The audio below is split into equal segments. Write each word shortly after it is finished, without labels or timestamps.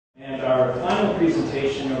our final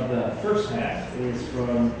presentation of the first half is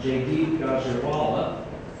from Jaideep Gajerwala,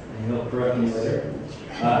 and he'll correct me later.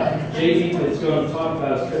 Jaideep is going to talk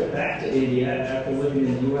about his trip back to India after living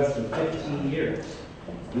in the U.S. for 15 years.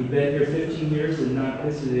 He'd been here 15 years and not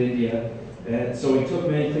visited India, and so he took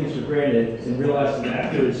many things for granted and realized that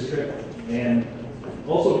after his trip, and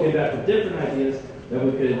also came back with different ideas that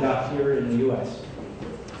we could adopt here in the U.S.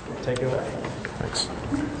 Take it away. Thanks.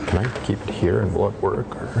 Can I keep it here and will it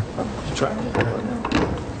work? Or? Try.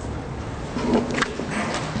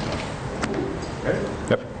 Okay.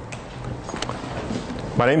 Yep.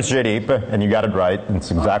 My name's Jaideep, and you got it right. It's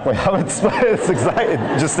exactly how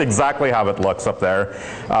just exactly how it looks up there.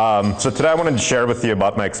 So today I wanted to share with you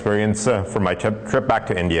about my experience from my trip back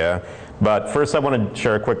to India. But first I want to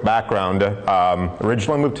share a quick background.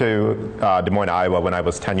 Originally moved to Des Moines, Iowa when I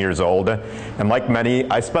was 10 years old. And like many,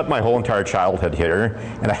 I spent my whole entire childhood here.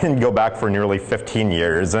 And I didn't go back for nearly 15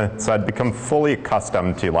 years. So I'd become fully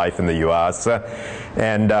accustomed to life in the US.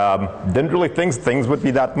 And didn't really think things would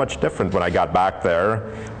be that much different when I got back there.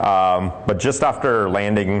 But just after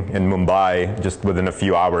landing in Mumbai, just within a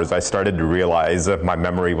few hours, I started to realize my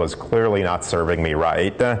memory was clearly not serving me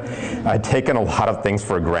right. I'd taken a lot of things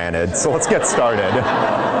for granted. So let's get started.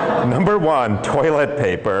 Number one, toilet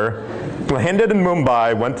paper. Landed in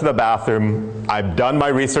Mumbai, went to the bathroom. I've done my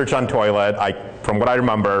research on toilet, from what I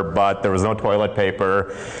remember, but there was no toilet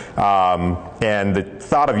paper. And the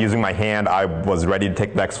thought of using my hand, I was ready to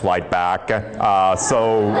take the next flight back.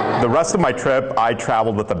 So the rest of my trip, I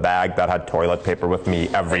traveled with a bag that had toilet paper with me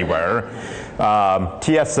everywhere.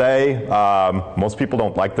 TSA, most people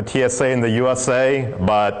don't like the TSA in the USA,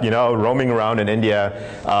 but you know, roaming around in India,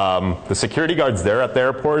 the security guards there at the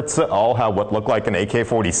airports all have what looked like an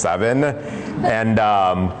AK-47.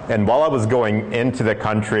 And while I was going into the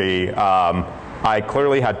country, I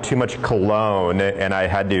clearly had too much cologne, and I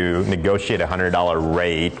had to negotiate a $100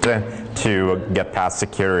 rate to get past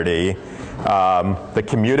security. The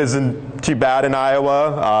commute isn't too bad in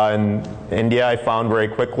Iowa. In India, I found very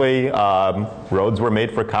quickly, roads were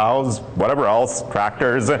made for cows, whatever else,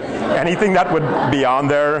 tractors, anything that would be on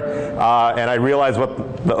there. And I realized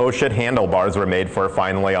what the oh shit handlebars were made for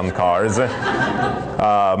finally on the cars.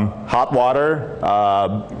 Hot water,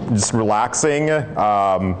 just relaxing.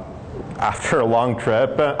 After a long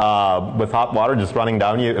trip, with hot water just running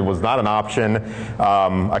down you, it was not an option.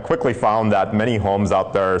 I quickly found that many homes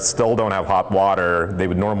out there still don't have hot water. They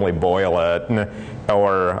would normally boil it,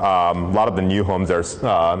 or a lot of the new homes are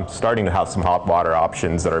starting to have some hot water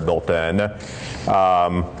options that are built in.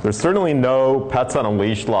 There's certainly no pets on a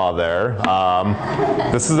leash law there.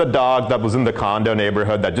 This is a dog that was in the condo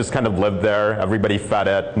neighborhood that just kind of lived there. Everybody fed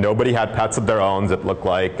it. Nobody had pets of their own, it looked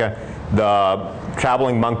like. The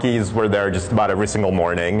traveling monkeys were there just about every single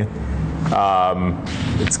morning.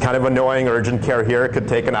 It's kind of annoying. Urgent care here could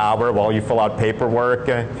take an hour while you fill out paperwork.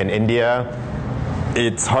 In India,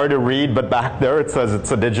 it's hard to read, but back there it says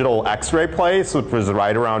it's a digital x-ray place, which was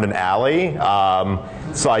right around an alley.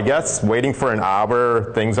 So I guess waiting for an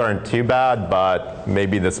hour, things aren't too bad, but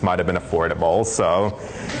maybe this might have been affordable. So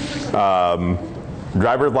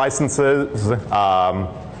driver's licenses,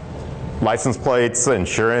 license plates,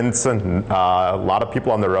 insurance, and a lot of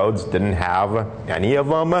people on the roads didn't have any of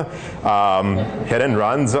them. Hit and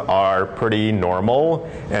runs are pretty normal,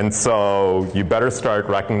 and so you better start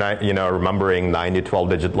remembering 9 to 12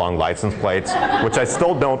 digit long license plates, which I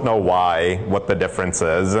still don't know what the difference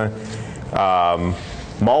is.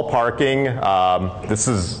 Mall parking, this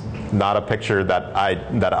is not a picture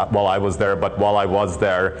while I was there, but while I was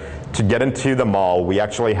there, to get into the mall, we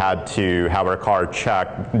actually had to have our car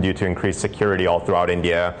checked due to increased security all throughout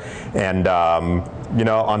India. And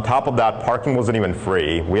on top of that, parking wasn't even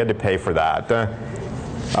free. We had to pay for that.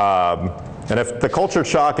 And if the culture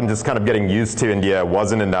shock and just kind of getting used to India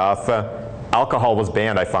wasn't enough, alcohol was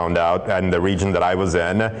banned, I found out, in the region that I was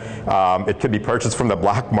in. It could be purchased from the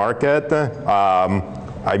black market.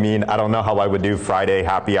 I mean, I don't know how I would do Friday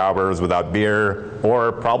happy hours without beer,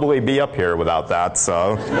 or probably be up here without that.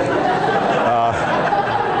 So,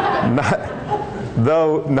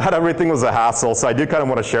 not everything was a hassle. So I do kind of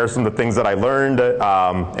want to share some of the things that I learned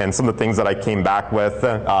and some of the things that I came back with.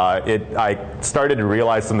 I started to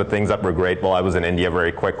realize some of the things that were great while I was in India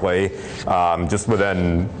very quickly, just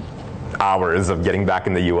within hours of getting back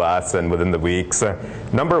in the US and within the weeks.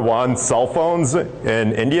 Number one, cell phones.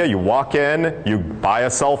 In India, you walk in, you buy a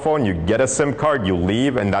cell phone, you get a SIM card, you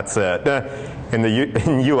leave, and that's it. In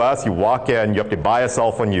the US, you walk in, you have to buy a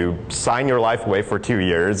cell phone, you sign your life away for 2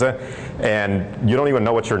 years, and you don't even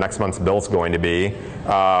know what your next month's bill is going to be.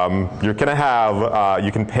 You're gonna have,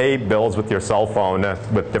 you can pay bills with your cell phone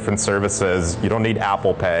with different services. You don't need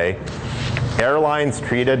Apple Pay. Airlines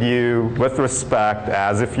treated you with respect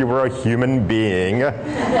as if you were a human being.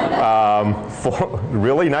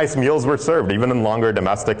 Really nice meals were served, even in longer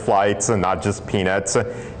domestic flights, and not just peanuts.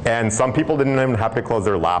 And some people didn't even have to close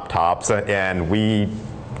their laptops, and we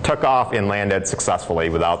took off and landed successfully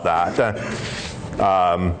without that.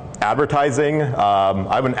 Advertising,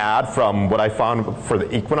 I have an ad from what I found for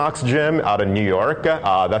the Equinox gym out in New York.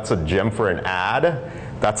 That's a gym for an ad.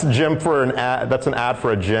 That's an ad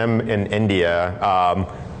for a gym in India.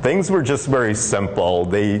 Things were just very simple.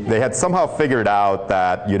 They had somehow figured out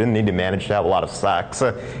that you didn't need to manage to have a lot of sex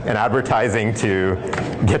in advertising to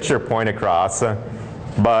get your point across.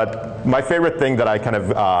 But my favorite thing that I kind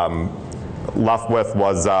of left with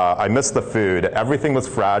was I missed the food. Everything was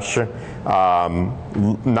fresh.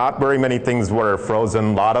 Not very many things were frozen.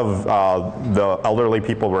 A lot of the elderly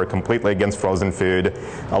people were completely against frozen food.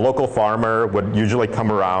 A local farmer would usually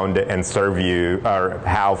come around and serve you or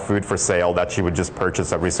have food for sale that she would just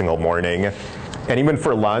purchase every single morning. And even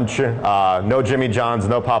for lunch, no Jimmy John's,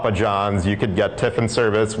 no Papa John's. You could get tiffin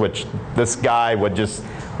service, which this guy would just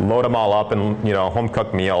load them all up in home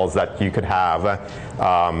cooked meals that you could have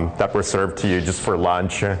that were served to you just for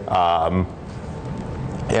lunch. And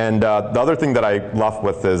the other thing that I left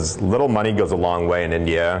with is little money goes a long way in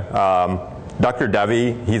India. Dr.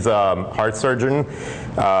 Devi, he's a heart surgeon.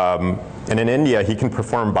 And in India, he can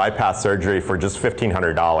perform bypass surgery for just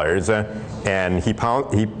 $1,500. And he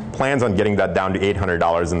plans on getting that down to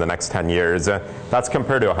 $800 in the next 10 years. That's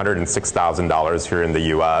compared to $106,000 here in the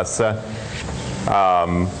US.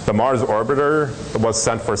 The Mars orbiter was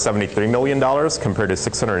sent for $73 million compared to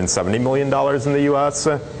 $670 million in the US.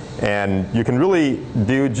 And you can really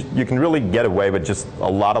get away with just a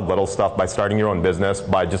lot of little stuff by starting your own business,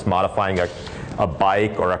 by just modifying a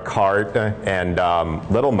bike or a cart, and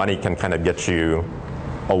little money can kind of get you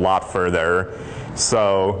a lot further.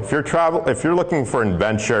 So if you're looking for an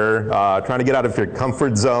adventure, trying to get out of your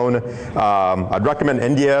comfort zone, I'd recommend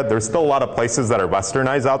India. There's still a lot of places that are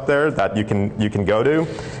westernized out there that you can go to.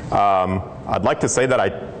 I'd like to say that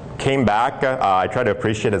I came back. I try to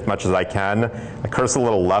appreciate as much as I can. I curse a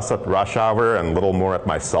little less at rush hour and a little more at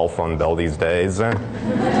my cell phone bill these days.